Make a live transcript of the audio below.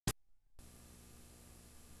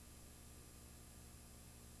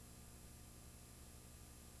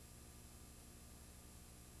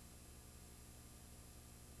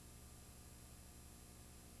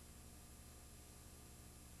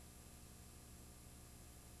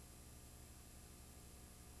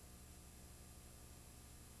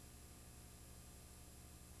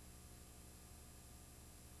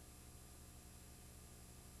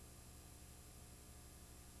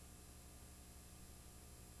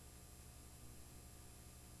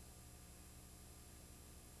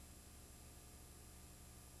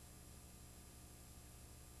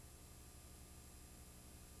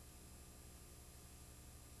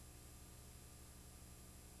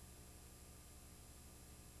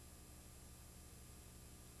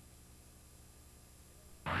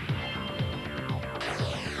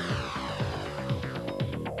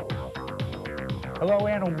Hello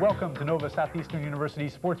and welcome to Nova Southeastern University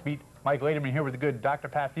Sports Beat. Michael Laderman here with the good Dr.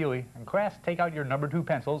 Pat Feely. And class, take out your number 2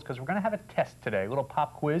 pencils because we're going to have a test today, a little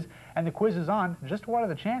pop quiz. And the quiz is on just what are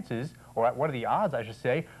the chances, or what are the odds, I should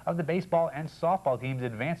say, of the baseball and softball teams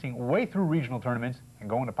advancing way through regional tournaments and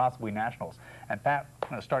going to possibly nationals. And Pat, I'm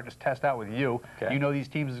going to start this test out with you. Okay. You know these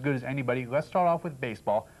teams as good as anybody. Let's start off with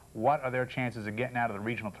baseball. What are their chances of getting out of the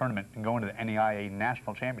regional tournament and going to the NEIA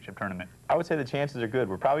National Championship Tournament? I would say the chances are good.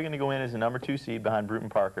 We're probably going to go in as a number 2 seed behind Bruton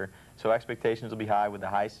Parker, so expectations will be high with the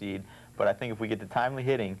high seed. But I think if we get the timely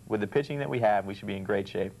hitting, with the pitching that we have, we should be in great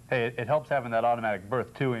shape. Hey, it helps having that automatic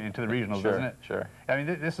berth, too, into the regionals, doesn't it? Sure. I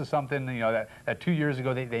mean, this is something, you know, that 2 years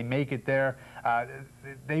ago they make it there.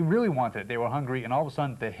 They really wanted it. They were hungry, and all of a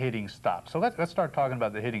sudden the hitting stopped. So let's start talking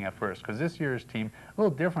about the hitting at first, because this year's team, a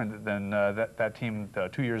little different than that team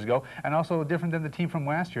 2 years ago, and also different than the team from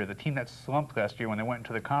last year, the team that slumped last year when they went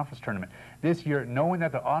into the conference tournament. This year, knowing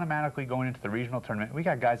that they're automatically going into the regional tournament, we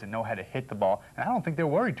got guys that know how to hit the ball, and I don't think they're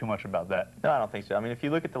worried too much about that. No, I don't think so. I mean, if you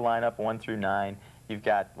look at the lineup 1 through 9, you've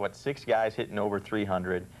got, what, 6 guys hitting over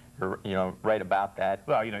 300, or, you know, right about that.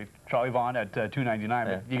 Well, you know, Charlie Vaughn at 299,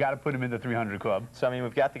 yeah. But you got to put him in the 300 club. So, I mean,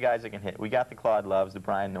 we've got the guys that can hit. We got the Claude Loves, the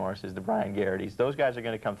Brian Norrises, the Brian Gerity's. Those guys are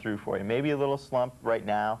going to come through for you. Maybe a little slump right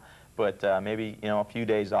now, but maybe, you know, a few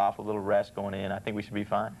days off, a little rest going in. I think we should be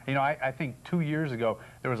fine. You know, I think 2 years ago,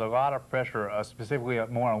 there was a lot of pressure, specifically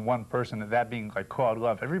more on one person, that being like Claude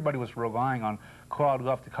Love. Everybody was relying on Claude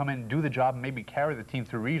Love to come in and do the job and maybe carry the team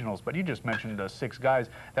through regionals. But you just mentioned 6 guys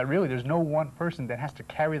that really there's no one person that has to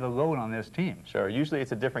carry the load on this team. Sure. Usually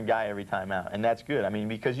it's a different guy every time out, and that's good. I mean,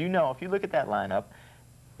 because you know, if you look at that lineup,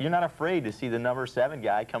 you're not afraid to see the number 7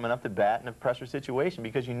 guy coming up to bat in a pressure situation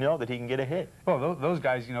because you know that he can get a hit. Well, those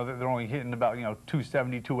guys, you know, they're only hitting about, you know,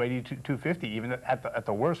 270, 280, 250, even at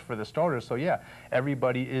the worst for the starters. So, yeah,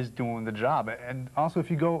 everybody is doing the job. And also, if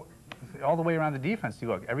you go all the way around the defense, you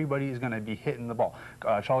look, everybody is going to be hitting the ball.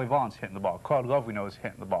 Charlie Vaughn's hitting the ball. Claude Love, we know, is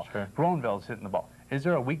hitting the ball. Sure. Groeneveld's hitting the ball. Is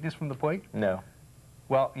there a weakness from the plate? No.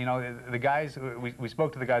 Well, you know, the guys, we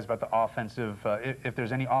spoke to the guys about the offensive, if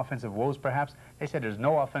there's any offensive woes, perhaps. They said there's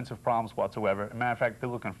no offensive problems whatsoever. As a matter of fact, they're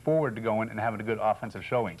looking forward to going and having a good offensive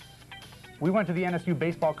showing. We went to the NSU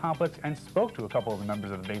baseball complex and spoke to a couple of the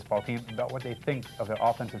members of the baseball team about what they think of their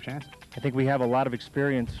offensive chances. I think we have a lot of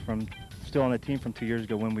experience from still on the team from 2 years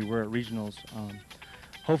ago when we were at regionals.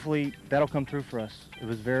 Hopefully that'll come through for us. It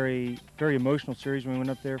was very emotional series when we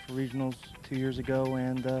went up there for regionals 2 years ago,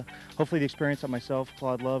 and hopefully the experience of myself,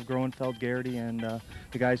 Claude Love, Groeneveld, Gerity, and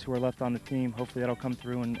the guys who are left on the team, hopefully that'll come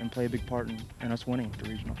through and play a big part in us winning the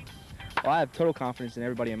regional. Well, I have total confidence in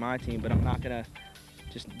everybody in my team, but I'm not going to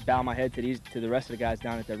just bow my head to the rest of the guys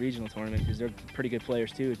down at that regional tournament because they're pretty good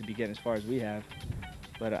players too to be getting as far as we have.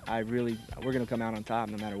 But we're going to come out on top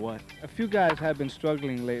no matter what. A few guys have been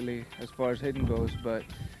struggling lately as far as hitting goes, but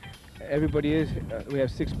everybody is. We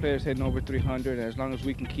have 6 players hitting over 300, and as long as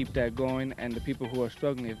we can keep that going, and the people who are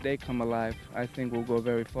struggling, if they come alive, I think we'll go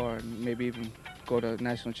very far, and maybe even go to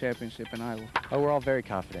national championship in Iowa. Oh, we're all very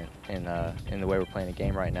confident in the way we're playing the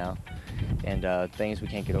game right now, and the thing is we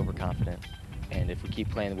can't get overconfident. And if we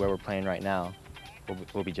keep playing the way we're playing right now,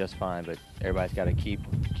 we'll be just fine. But everybody's got to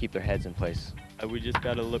keep their heads in place. We just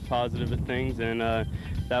got to look positive at things, and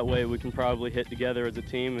that way we can probably hit together as a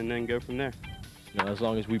team and then go from there. You know, as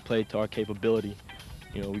long as we play to our capability,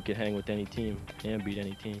 you know, we could hang with any team and beat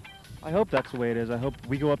any team. I hope that's the way it is. I hope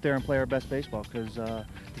we go up there and play our best baseball because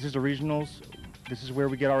this is the regionals. This is where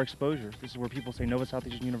we get our exposure. This is where people say Nova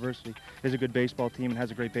Southeastern University is a good baseball team and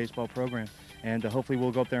has a great baseball program. And hopefully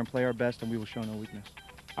we'll go up there and play our best, and we will show no weakness.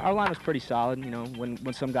 Our line is pretty solid. You know,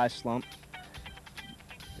 when some guys slump,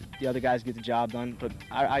 the other guys get the job done. But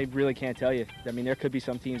I really can't tell you. I mean, there could be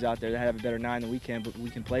some teams out there that have a better 9 than we can, but we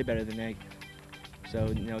can play better than they. So,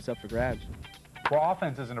 you know, it's up for grabs. Well,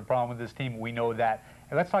 offense isn't a problem with this team. We know that.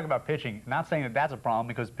 And let's talk about pitching. Not saying that that's a problem,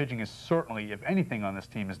 because pitching is certainly, if anything on this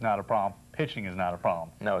team is not a problem, pitching is not a problem.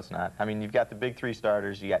 No, it's not. I mean, you've got the big 3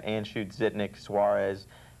 starters. You got Anschuetz, Zitnick, Suarez.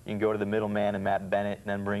 You can go to the middleman and Matt Bennett, and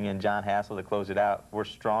then bring in John Hassel to close it out. We're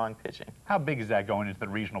strong pitching. How big is that going into the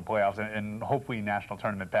regional playoffs and hopefully national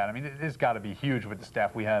tournament, Pat? I mean, it's got to be huge with the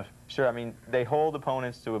staff we have. Sure. I mean, they hold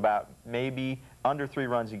opponents to about maybe under 3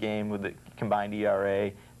 runs a game with the combined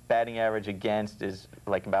ERA. Batting average against is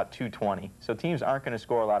like about 220. So teams aren't going to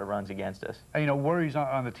score a lot of runs against us. And, you know, worries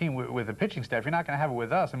on the team with the pitching staff, you're not going to have it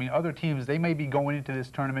with us. I mean, other teams, they may be going into this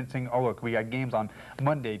tournament saying, oh, look, we got games on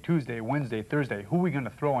Monday, Tuesday, Wednesday, Thursday. Who are we going to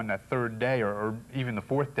throw on that 3rd day or even the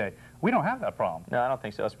 4th day? we don't have that problem. No, I don't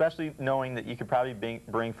think so, especially knowing that you could probably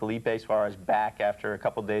bring Felipe Suarez back after a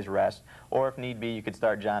couple days rest, or if need be, you could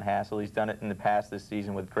start John Hassel. He's done it in the past this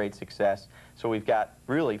season with great success. So we've got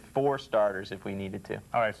really 4 starters if we needed to.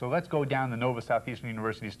 All right, so let's go down the Nova Southeastern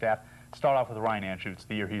University staff. Start off with Ryan Anschuetz,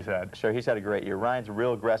 the year he's had. Sure, he's had a great year. Ryan's a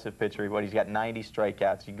real aggressive pitcher, but he's got 90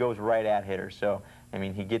 strikeouts. He goes right at hitters, so, I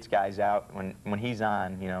mean, he gets guys out. When he's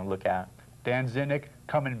on, you know, look out. Dan Zitnick,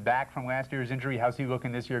 coming back from last year's injury, how's he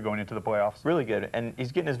looking this year going into the playoffs? Really good, and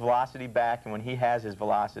he's getting his velocity back, and when he has his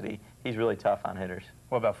velocity, he's really tough on hitters.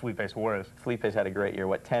 What about Felipe Suarez? Felipe's had a great year,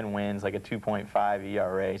 10 wins, like a 2.5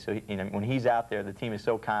 ERA, so, you know, when he's out there, the team is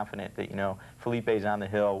so confident that, you know, Felipe's on the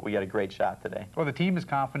hill, we got a great shot today. Well, the team is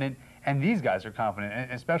confident, and these guys are confident,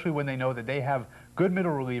 and especially when they know that they have good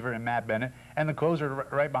middle reliever in Matt Bennett, and the closer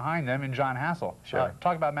right behind them in John Hassel. Sure.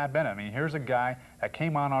 Talk about Matt Bennett. I mean, here's a guy that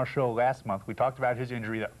came on our show last month. We talked about his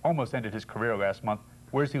injury that almost ended his career last month.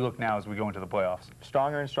 Where's he look now as we go into the playoffs?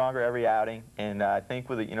 Stronger and stronger every outing, and I think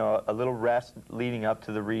with a little rest leading up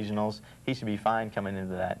to the regionals, he should be fine coming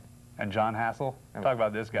into that. And John Hassel, talk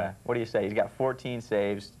about this guy. What do you say? He's got 14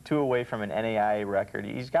 saves, 2 away from an NAIA record.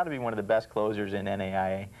 He's got to be one of the best closers in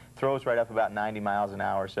NAIA. Throws right up about 90 miles an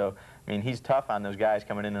hour, so, I mean, he's tough on those guys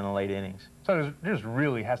coming in the late innings. So there's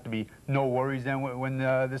really has to be no worries then when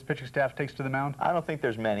this pitching staff takes to the mound? I don't think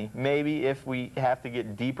there's many. Maybe if we have to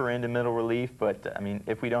get deeper into middle relief, but, I mean,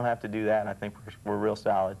 if we don't have to do that, I think we're real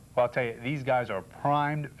solid. Well, I'll tell you, these guys are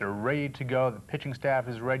primed. They're ready to go. The pitching staff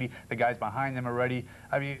is ready. The guys behind them are ready.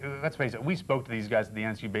 I mean, let's face it, we spoke to these guys at the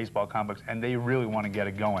NSU baseball complex, and they really want to get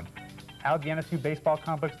it going. Out at the NSU baseball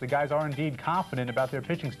complex, the guys are indeed confident about their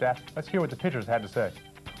pitching staff. Let's hear what the pitchers had to say.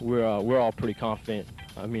 We're all pretty confident.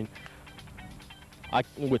 I mean,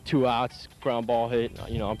 with 2 outs, ground ball hit,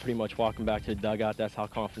 you know, I'm pretty much walking back to the dugout. That's how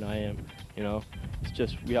confident I am, you know. It's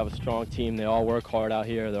just we have a strong team. They all work hard out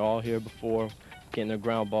here. They're all here before getting their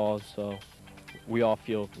ground balls, so we all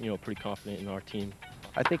feel, you know, pretty confident in our team.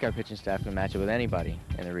 I think our pitching staff can match it with anybody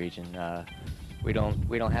in the region. We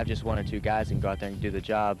don't have just 1 or 2 guys that can go out there and do the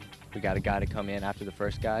job. We got a guy to come in after the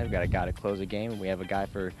first guy. We got a guy to close a game, and we have a guy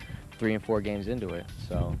for 3 and 4 games into it.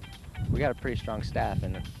 So we got a pretty strong staff,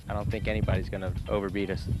 and I don't think anybody's going to overbeat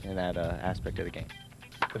us in that aspect of the game.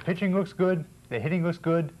 The pitching looks good. The hitting looks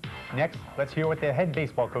good. Next, let's hear what the head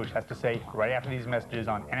baseball coach has to say right after these messages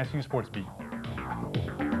on NSU SportsBeat.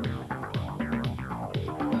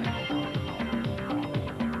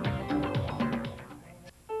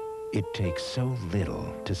 It takes so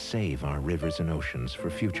little to save our rivers and oceans for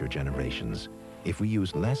future generations. If we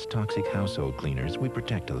use less toxic household cleaners, we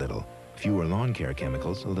protect a little. Fewer lawn care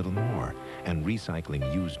chemicals, a little more. And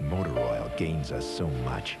recycling used motor oil gains us so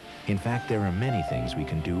much. In fact, there are many things we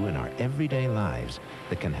can do in our everyday lives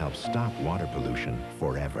that can help stop water pollution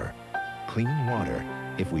forever. Clean water.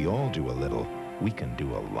 If we all do a little, we can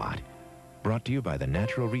do a lot. Brought to you by the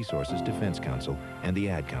Natural Resources Defense Council and the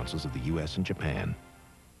Ad Councils of the U.S. and Japan.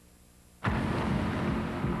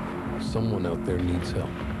 Someone out there needs help,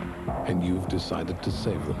 and you've decided to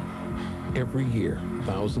save them. Every year,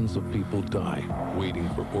 thousands of people die waiting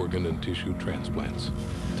for organ and tissue transplants.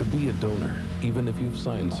 To be a donor, even if you've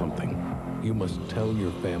signed something, you must tell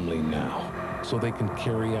your family now so they can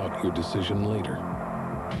carry out your decision later.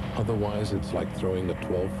 Otherwise, it's like throwing a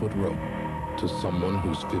 12-foot rope to someone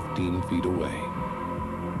who's 15 feet away.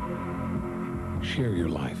 Share your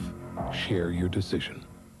life. Share your decision.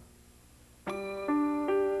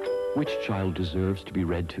 Which child deserves to be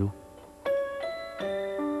read to?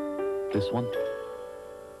 This one?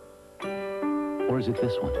 Or is it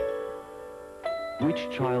this one? Which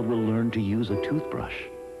child will learn to use a toothbrush?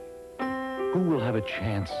 Who will have a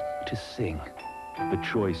chance to sing? The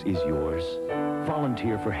choice is yours.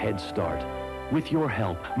 Volunteer for Head Start. With your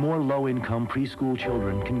help, more low-income preschool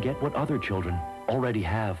children can get what other children already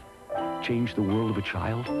have. Change the world of a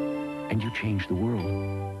child, and you change the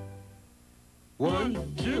world.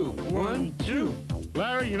 1, 2, 1, 2.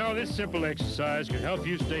 Larry, you know, this simple exercise can help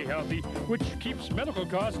you stay healthy, which keeps medical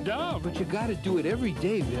costs down. But you gotta do it every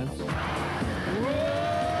day, Vince.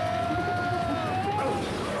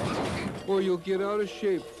 Or you'll get out of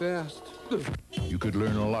shape fast. You could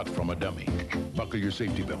learn a lot from a dummy. Buckle your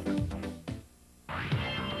safety belt.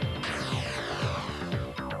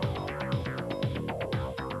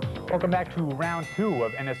 Welcome back to round 2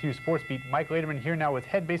 of NSU SportsBeat. Mike Laderman here now with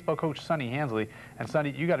head baseball coach Sonny Hansley. And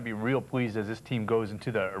Sonny, you got to be real pleased as this team goes into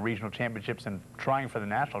the regional championships and trying for the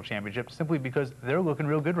national championship, simply because they're looking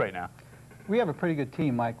real good right now. We have a pretty good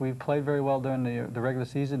team, Mike. We've played very well during the regular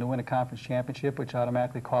season to win a conference championship, which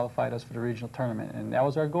automatically qualified us for the regional tournament, and that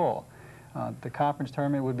was our goal. The conference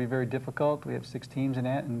tournament would be very difficult. We have 6 teams in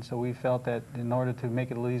that, and so we felt that in order to make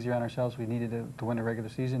it a little easier on ourselves, we needed to win the regular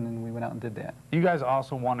season, and we went out and did that. You guys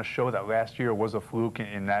also want to show that last year was a fluke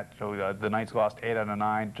in that the Knights lost 8 out of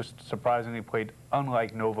 9, just surprisingly played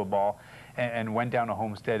unlike Nova ball, and went down to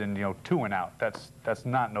Homestead and 2 and out. That's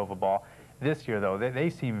not Nova ball. This year, though, they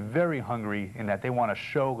seem very hungry in that they want to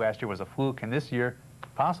show last year was a fluke, and this year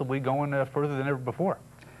possibly going further than ever before.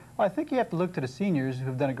 Well, I think you have to look to the seniors who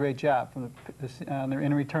have done a great job from their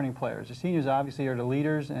returning players. The seniors obviously are the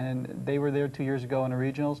leaders, and they were there 2 years ago in the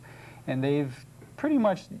regionals, and they've pretty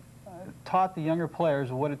much taught the younger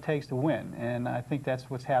players what it takes to win, and I think that's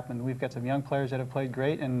what's happened. We've got some young players that have played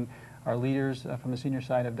great, and our leaders from the senior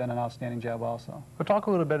side have done an outstanding job also. We'll talk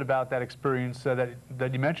a little bit about that experience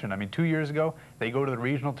that you mentioned. I mean, 2 years ago, they go to the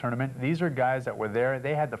regional tournament. These are guys that were there.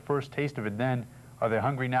 They had the first taste of it then. Are they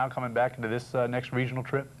hungry now coming back into this next regional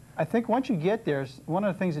trip? I think once you get there, one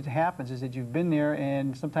of the things that happens is that you've been there,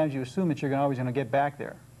 and sometimes you assume that you're always going to get back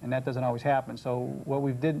there, and that doesn't always happen. So what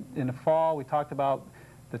we did in the fall, we talked about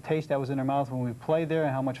the taste that was in their mouth when we played there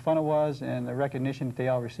and how much fun it was and the recognition that they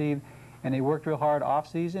all received. And they worked real hard off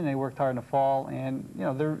season, they worked hard in the fall, and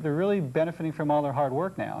they're really benefiting from all their hard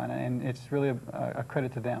work now, and it's really a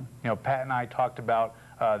credit to them. Pat and I talked about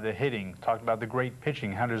the hitting, talked about the great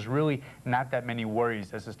pitching, how there's really not that many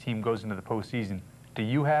worries as this team goes into the postseason. Do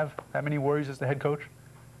you have that many worries as the head coach?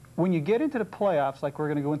 When you get into the playoffs, like we're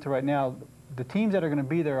going to go into right now, the teams that are going to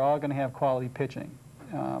be there are all going to have quality pitching.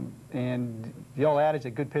 And the old adage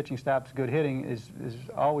that good pitching stops good hitting is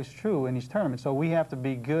always true in these tournaments. So we have to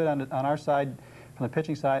be good on our side, from the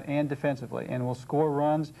pitching side, and defensively. And we'll score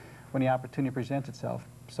runs when the opportunity presents itself.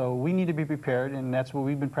 So we need to be prepared, and that's what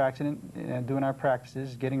we've been practicing and doing our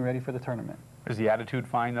practices, getting ready for the tournament. Is the attitude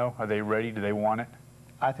fine, though? Are they ready? Do they want it?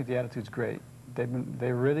 I think the attitude's great.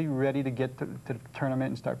 They're really ready to get to the tournament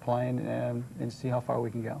and start playing and see how far we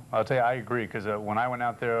can go. I'll tell you, I agree, because when I went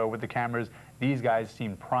out there with the cameras, these guys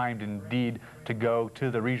seemed primed indeed to go to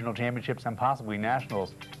the regional championships and possibly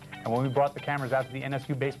nationals. And when we brought the cameras out to the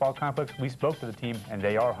NSU baseball complex, we spoke to the team, and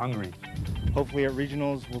they are hungry. Hopefully at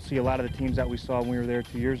regionals, we'll see a lot of the teams that we saw when we were there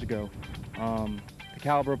 2 years ago. The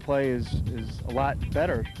caliber of play is a lot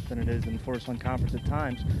better than it is in the Florida Sun Conference at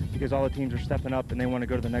times, because all the teams are stepping up and they want to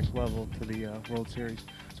go to the next level, to the World Series.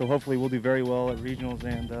 So hopefully we'll do very well at regionals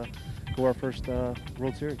and go our first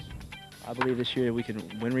World Series. I believe this year we can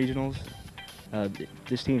win regionals.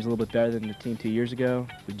 This team's a little bit better than the team 2 years ago.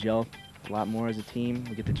 We gel a lot more as a team.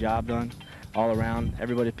 We get the job done all around.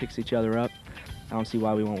 Everybody picks each other up. I don't see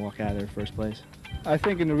why we won't walk out of there in first place. I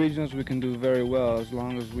think in the regionals we can do very well as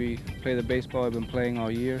long as we play the baseball we've been playing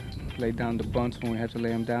all year, lay down the bunts when we have to lay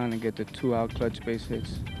them down, and get the 2-out clutch base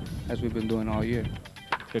hits as we've been doing all year.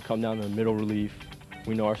 It's going to come down to the middle relief.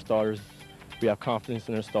 We know our starters. We have confidence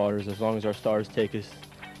in our starters. As long as our starters take us,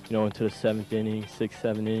 into the 7th inning, 6th,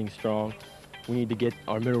 7th inning strong, we need to get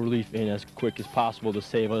our middle relief in as quick as possible to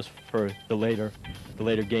save us for the later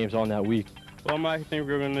games on that week. Well, I think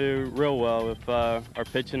we're going to do real well if our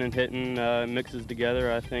pitching and hitting mixes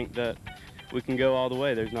together. I think that we can go all the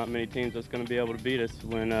way. There's not many teams that's going to be able to beat us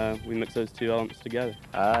when we mix those two elements together.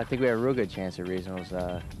 I think we have a real good chance at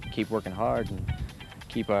regionals. Keep working hard and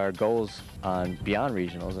keep our goals on beyond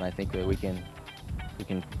regionals, and I think that we can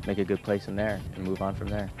make a good place in there and move on from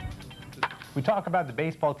there. We talk about the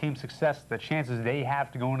baseball team's success, the chances they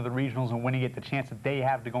have to go into the regionals and winning it, the chance that they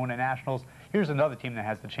have to go into nationals. Here's another team that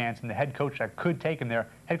has the chance, and the head coach that could take them there,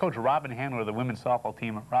 head coach Robyn Handler of the women's softball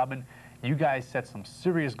team. Robyn, you guys set some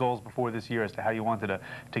serious goals before this year as to how you wanted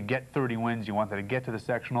to get 30 wins, you wanted to get to the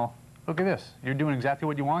sectional. Look at this. You're doing exactly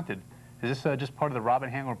what you wanted. Is this just part of the Robyn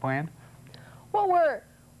Handler plan? Well,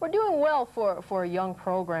 we're doing well for a young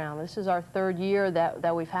program. This is our 3rd year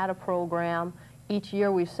that we've had a program. Each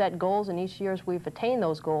year we've set goals, and each year we've attained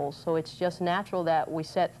those goals. So it's just natural that we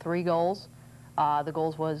set 3 goals. The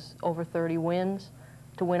goals was over 30 wins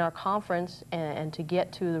to win our conference and to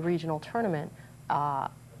get to the regional tournament.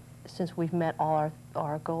 Since we've met all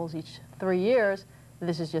our goals each 3 years,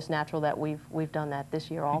 this is just natural that we've done that this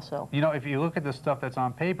year also. If you look at the stuff that's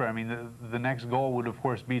on paper, I mean, the next goal would, of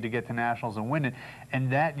course, be to get to nationals and win it.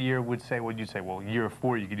 And that year would say, you'd say, well, year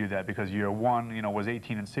 4 you could do that because year 1, was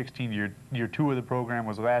 18 and 16. Year 2 of the program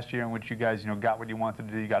was last year in which you guys, got what you wanted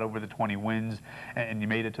to do. You got over the 20 wins and you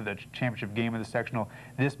made it to the championship game of the sectional.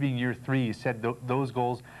 This being year 3, you set those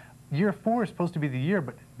goals. Year 4 is supposed to be the year,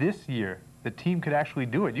 but this year the team could actually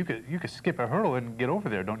do it. You could skip a hurdle and get over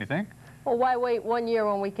there, don't you think? Well, why wait 1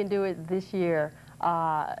 year when we can do it this year?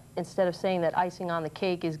 Instead of saying that icing on the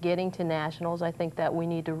cake is getting to nationals, I think that we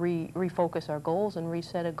need to refocus our goals and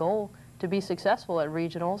reset a goal to be successful at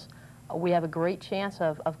regionals. we have a great chance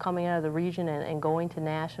of coming out of the region and going to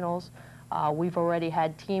nationals. We've already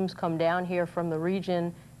had teams come down here from the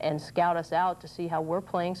region and scout us out to see how we're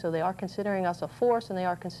playing, so they are considering us a force and they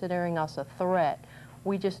are considering us a threat.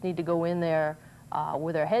 We just need to go in there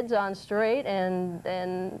with our heads on straight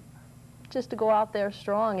and just to go out there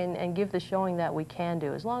strong and give the showing that we can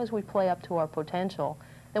do. As long as we play up to our potential,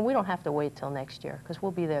 then we don't have to wait till next year, because we'll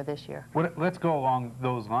be there this year. Well, let's go along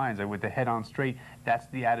those lines. With the head on straight, that's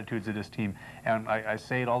the attitudes of this team. And I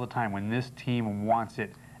say it all the time, when this team wants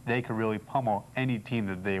it, they could really pummel any team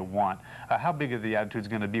that they want. How big are the attitudes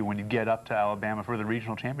going to be when you get up to Alabama for the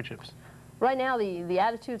regional championships? Right now, the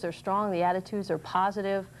attitudes are strong. The attitudes are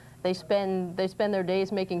positive. They spend their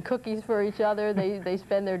days making cookies for each other. They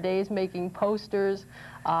spend their days making posters.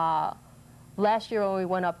 Last year when we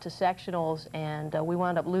went up to sectionals and we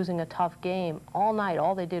wound up losing a tough game, all night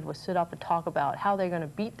all they did was sit up and talk about how they're going to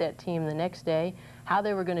beat that team the next day, how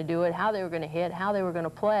they were going to do it, how they were going to hit, how they were going to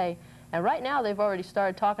play. And right now they've already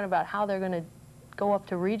started talking about how they're going to go up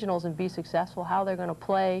to regionals and be successful, how they're going to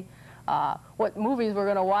play, what movies we're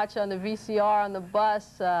going to watch on the VCR on the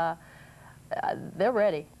bus. They're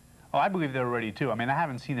ready. Oh, I believe they're ready too. I mean, I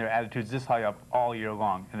haven't seen their attitudes this high up all year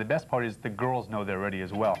long. And the best part is the girls know they're ready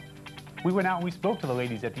as well. We went out and we spoke to the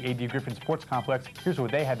ladies at the A.D. Griffin Sports Complex. Here's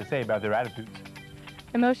what they had to say about their attitudes.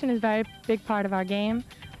 Emotion is a very big part of our game.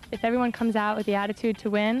 If everyone comes out with the attitude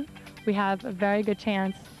to win, we have a very good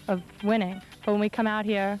chance of winning. But when we come out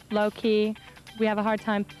here low-key, we have a hard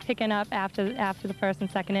time picking up after the first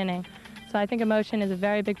and second inning. So I think emotion is a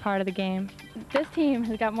very big part of the game. This team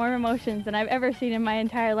has got more emotions than I've ever seen in my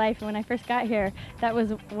entire life. And when I first got here, that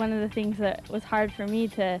was one of the things that was hard for me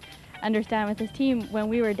to understand with this team. When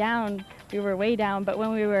we were down, we were way down, but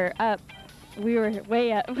when we were up, we were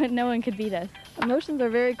way up. No one could beat us. Emotions are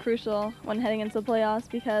very crucial when heading into the playoffs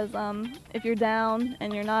because if you're down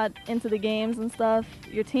and you're not into the games and stuff,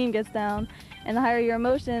 your team gets down. And the higher your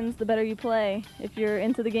emotions, the better you play. If you're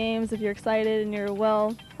into the games, if you're excited and you're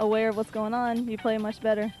well aware of what's going on, you play much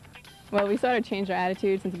better. Well, we sort of changed our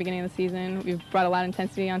attitude since the beginning of the season. We've brought a lot of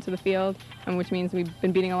intensity onto the field, which means we've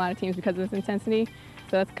been beating a lot of teams because of this intensity.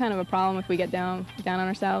 So that's kind of a problem if we get down on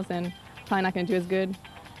ourselves, and probably not going to do as good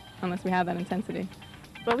unless we have that intensity.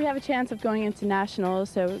 But we have a chance of going into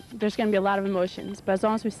nationals, so there's going to be a lot of emotions. But as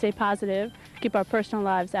long as we stay positive, keep our personal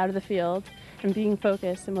lives out of the field, and being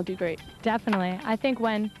focused, and we'll do great. Definitely. I think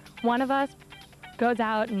when one of us goes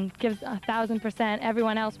out and gives 1,000%,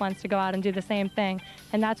 everyone else wants to go out and do the same thing.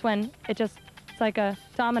 And that's when it's like a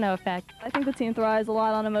domino effect. I think the team thrives a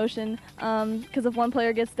lot on emotion because if one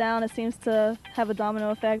player gets down, it seems to have a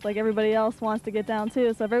domino effect. Like everybody else wants to get down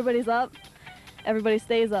too. So if everybody's up, everybody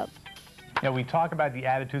stays up. Yeah, we talk about the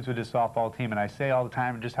attitudes with this softball team, and I say all the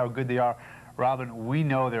time just how good they are. Robyn, we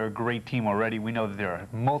know they're a great team already. We know that they're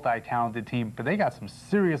a multi-talented team, but they got some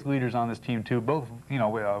serious leaders on this team too, both, you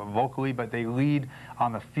know, vocally, but they lead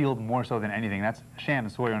on the field more so than anything. That's Shannon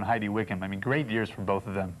Sawyer and Heidi Wickham. I mean, great years for both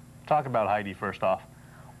of them. Talk about Heidi first off.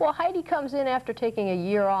 Well, Heidi comes in after taking a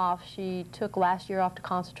year off. She took last year off to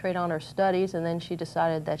concentrate on her studies, and then she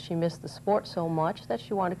decided that she missed the sport so much that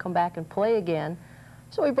she wanted to come back and play again.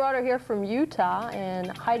 So we brought her here from Utah,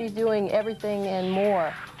 and Heidi's doing everything and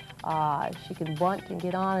more. She can bunt and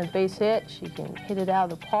get on and base hit. She can hit it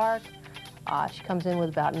out of the park. She comes in with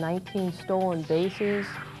about 19 stolen bases.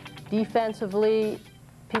 Defensively,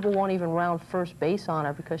 people won't even round first base on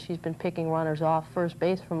her because she's been picking runners off first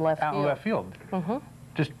base from left field. Out in left field. Mm-hmm.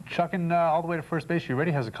 Just chucking all the way to first base. She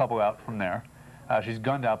already has a couple out from there. She's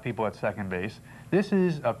gunned out people at second base. This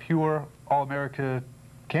is a pure All-America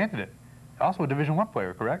candidate. Also a Division I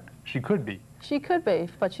player, correct? She could be. She could be,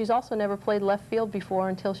 but she's also never played left field before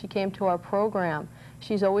until she came to our program.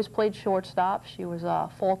 She's always played shortstop. She was a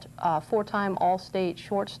four-time All-State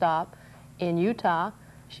shortstop in Utah.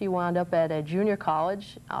 She wound up at a junior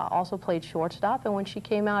college, also played shortstop, and when she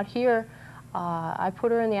came out here, I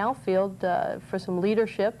put her in the outfield for some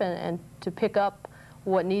leadership and to pick up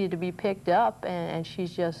what needed to be picked up, and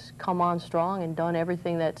she's just come on strong and done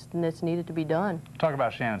everything that's needed to be done. Talk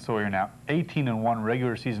about Shannon Sawyer now. 18-1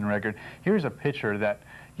 regular season record. Here's a pitcher that,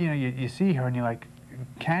 you know, you see her and you're like,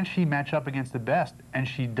 can she match up against the best? And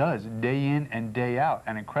she does, day in and day out.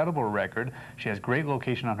 An incredible record. She has great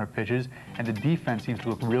location on her pitches, and the defense seems to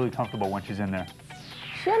look really comfortable when she's in there.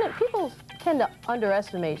 Shannon, people tend to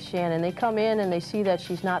underestimate Shannon. They come in and they see that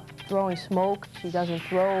she's not throwing smoke. She doesn't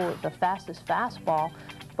throw the fastest fastball.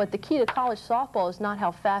 But the key to college softball is not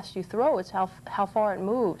how fast you throw, it's how far it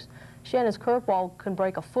moves. Shannon's curveball can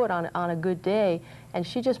break a foot on a good day, and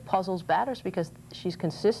she just puzzles batters because she's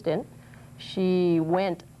consistent. She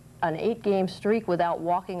went an 8-game streak without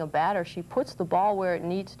walking a batter. She puts the ball where it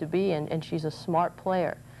needs to be, and she's a smart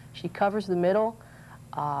player. She covers the middle.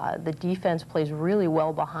 The defense plays really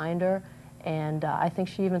well behind her, and I think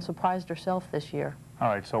she even surprised herself this year. All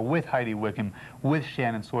right, so with Heidi Wickham, with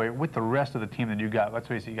Shannon Sawyer, with the rest of the team that you got, let's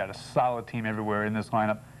face it, you got a solid team everywhere in this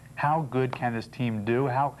lineup. How good can this team do?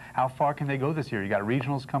 How far can they go this year? You got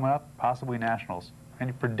regionals coming up, possibly nationals.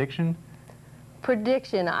 Any prediction?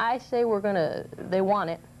 Prediction, I say they want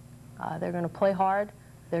it. They're going to play hard.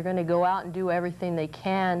 They're going to go out and do everything they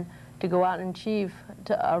can to go out and achieve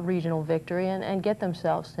a regional victory and get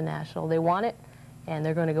themselves to national. They want it, and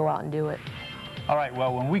they're going to go out and do it. All right,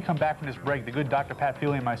 well, when we come back from this break, the good Dr. Pat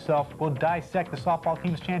Feely and myself will dissect the softball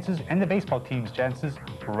team's chances and the baseball team's chances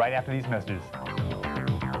right after these messages.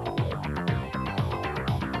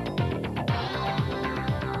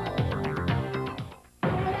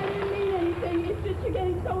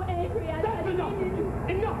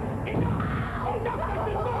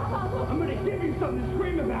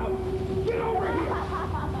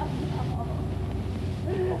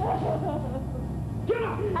 Get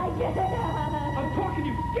up! I can't! I'm talking to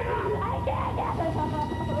you! Get up! I can't!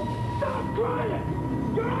 Stop crying!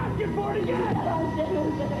 You're asking for it again!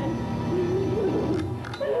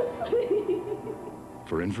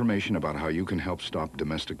 For information about how you can help stop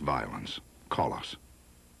domestic violence, call us.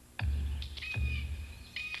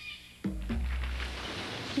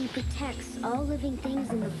 He protects all living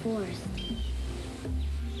things in the forest.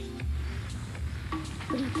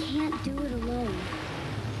 But he can't do it alone.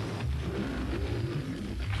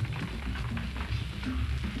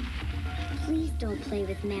 Please don't play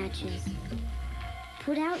with matches.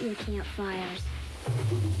 Put out your campfires.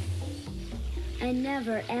 And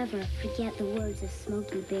never, ever forget the words of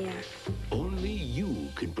Smokey Bear. Only you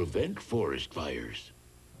can prevent forest fires.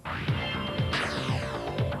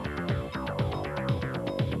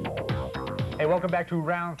 Hey, welcome back to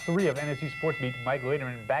round 3 of NSU SportsBeat. Michael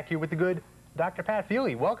Laderman back here with the good Dr. Pat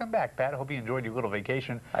Feely. Welcome back, Pat. I hope you enjoyed your little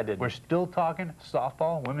vacation. I did. We're still talking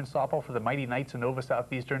softball, women's softball for the Mighty Knights of Nova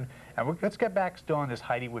Southeastern. And let's get back still on this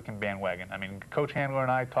Heidi Wickham bandwagon. I mean, Coach Handler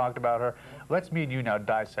and I talked about her. Let's me and you now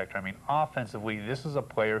dissect her. I mean, offensively, this is a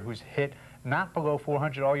player who's hit not below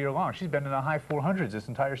 400 all year long. She's been in the high 400s this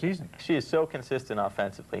entire season. She is so consistent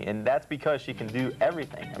offensively, and that's because she can do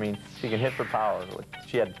everything. I mean, she can hit for power.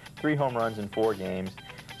 She had 3 home runs in 4 games.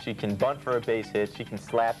 She can bunt for a base hit. She can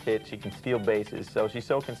slap hit. She can steal bases. So she's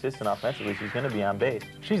so consistent offensively, she's going to be on base.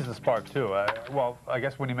 She's the spark, too. Well, I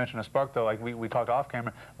guess when you mention a spark, though, like we talked off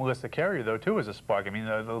camera, Melissa Carierre, though, too, is a spark. I mean,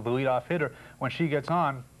 the leadoff hitter, when she gets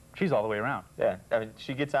on, she's all the way around. Yeah, I mean,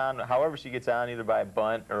 she gets on, however she gets on, either by a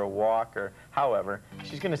bunt or a walk or however,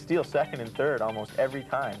 she's going to steal second and third almost every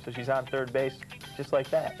time. So she's on third base just like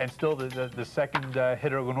that. And still the second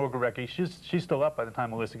hitter, Lenore Gurecki, she's still up by the time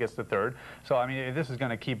Melissa gets to third. So, I mean, this is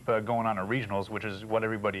going to keep going on at regionals, which is what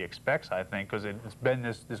everybody expects, I think, because it's been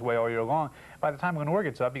this way all year long. By the time Lenore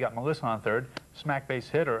gets up, you got Melissa on third, smack base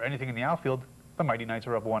hit or anything in the outfield, the Mighty Knights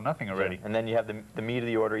are up 1-0 already. Yeah. And then you have the meat of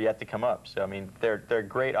the order yet to come up. So, I mean, they're a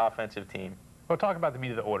great offensive team. Well, talk about the meat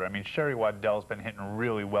of the order. I mean, Sherri Waddell's been hitting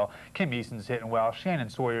really well. Kim Eason's hitting well. Shannon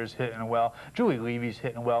Sawyer's hitting well. Julie Levy's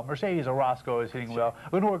hitting well. Mercedes Orozco is hitting well.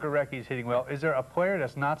 Lenore Gurecki's hitting well. Is there a player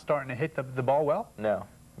that's not starting to hit the ball well? No.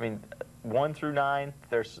 I mean, 1 through 9,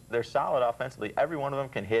 they're solid offensively. Every one of them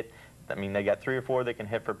can hit. I mean, they got 3 or 4 that can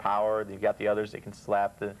hit for power. They've got the others that can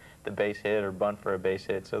slap the base hit or bunt for a base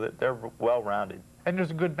hit. So they're well-rounded. And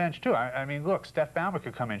there's a good bench, too. I mean, look, Steph Baumer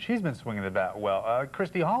could come in. She's been swinging the bat well.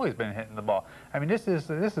 Christy Hawley's been hitting the ball. I mean, this is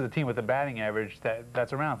a team with a batting average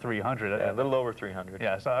that's around 300. Yeah, a little over 300.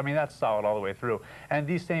 Yeah, so, I mean, that's solid all the way through. And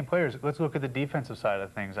these same players, let's look at the defensive side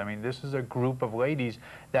of things. I mean, this is a group of ladies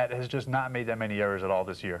that has just not made that many errors at all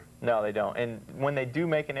this year. No, they don't. And when they do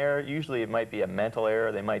make an error, usually it might be a mental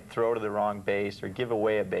error. They might throw to the wrong base or give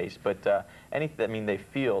away a base. But I mean, they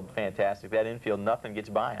field fantastic. That infield, nothing gets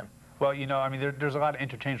by them. Well, you know, I mean, there's a lot of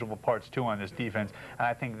interchangeable parts, too, on this defense, and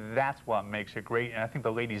I think that's what makes it great, and I think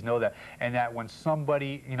the ladies know that, and that when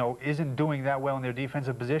somebody, you know, isn't doing that well in their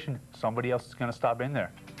defensive position, somebody else is going to stop in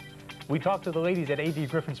there. We talked to the ladies at A.D.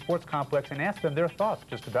 Griffin Sports Complex and asked them their thoughts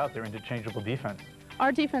just about their interchangeable defense.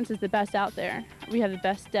 Our defense is the best out there. We have the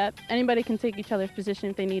best depth. Anybody can take each other's position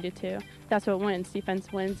if they needed to. That's what wins.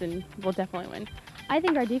 Defense wins, and we'll definitely win. I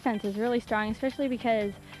think our defense is really strong, especially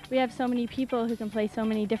because we have so many people who can play so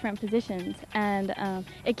many different positions, and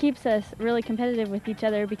it keeps us really competitive with each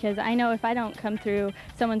other because I know if I don't come through,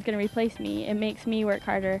 someone's going to replace me. It makes me work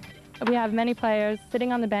harder. We have many players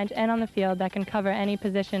sitting on the bench and on the field that can cover any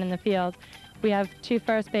position in the field. We have 2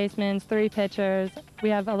 first basemen, 3 pitchers. We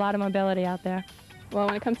have a lot of mobility out there. Well,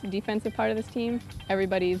 when it comes to the defensive part of this team,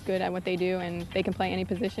 everybody's good at what they do, and they can play any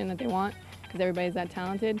position that they want because everybody's that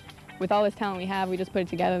talented. With all this talent we have, we just put it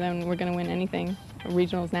together, then we're going to win anything,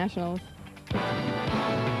 regionals, nationals.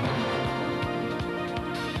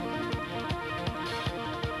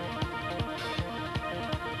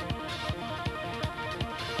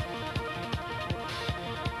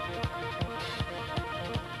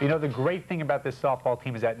 You know, the great thing about this softball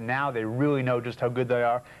team is that now they really know just how good they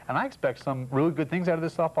are, and I expect some really good things out of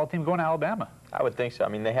this softball team going to Alabama. I would think so. I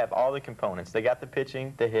mean, they have all the components. They got the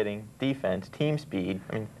pitching, the hitting, defense, team speed.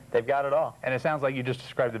 I mean, they've got it all. And it sounds like you just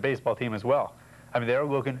described the baseball team as well. I mean, they're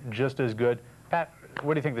looking just as good. Pat,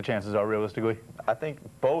 what do you think the chances are realistically? I think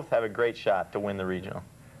both have a great shot to win the regional.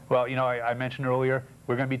 Well, you know, I mentioned earlier,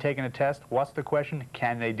 we're going to be taking a test. What's the question?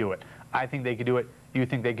 Can they do it? I think they could do it. You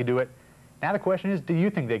think they could do it? Now the question is, do you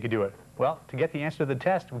think they could do it? Well, to get the answer to the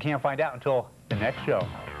test, we can't find out until the next show.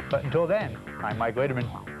 But until then, I'm Mike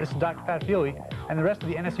Laderman, this is Dr. Pat Feely, and the rest of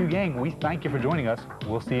the NSU gang, we thank you for joining us.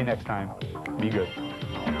 We'll see you next time. Be good.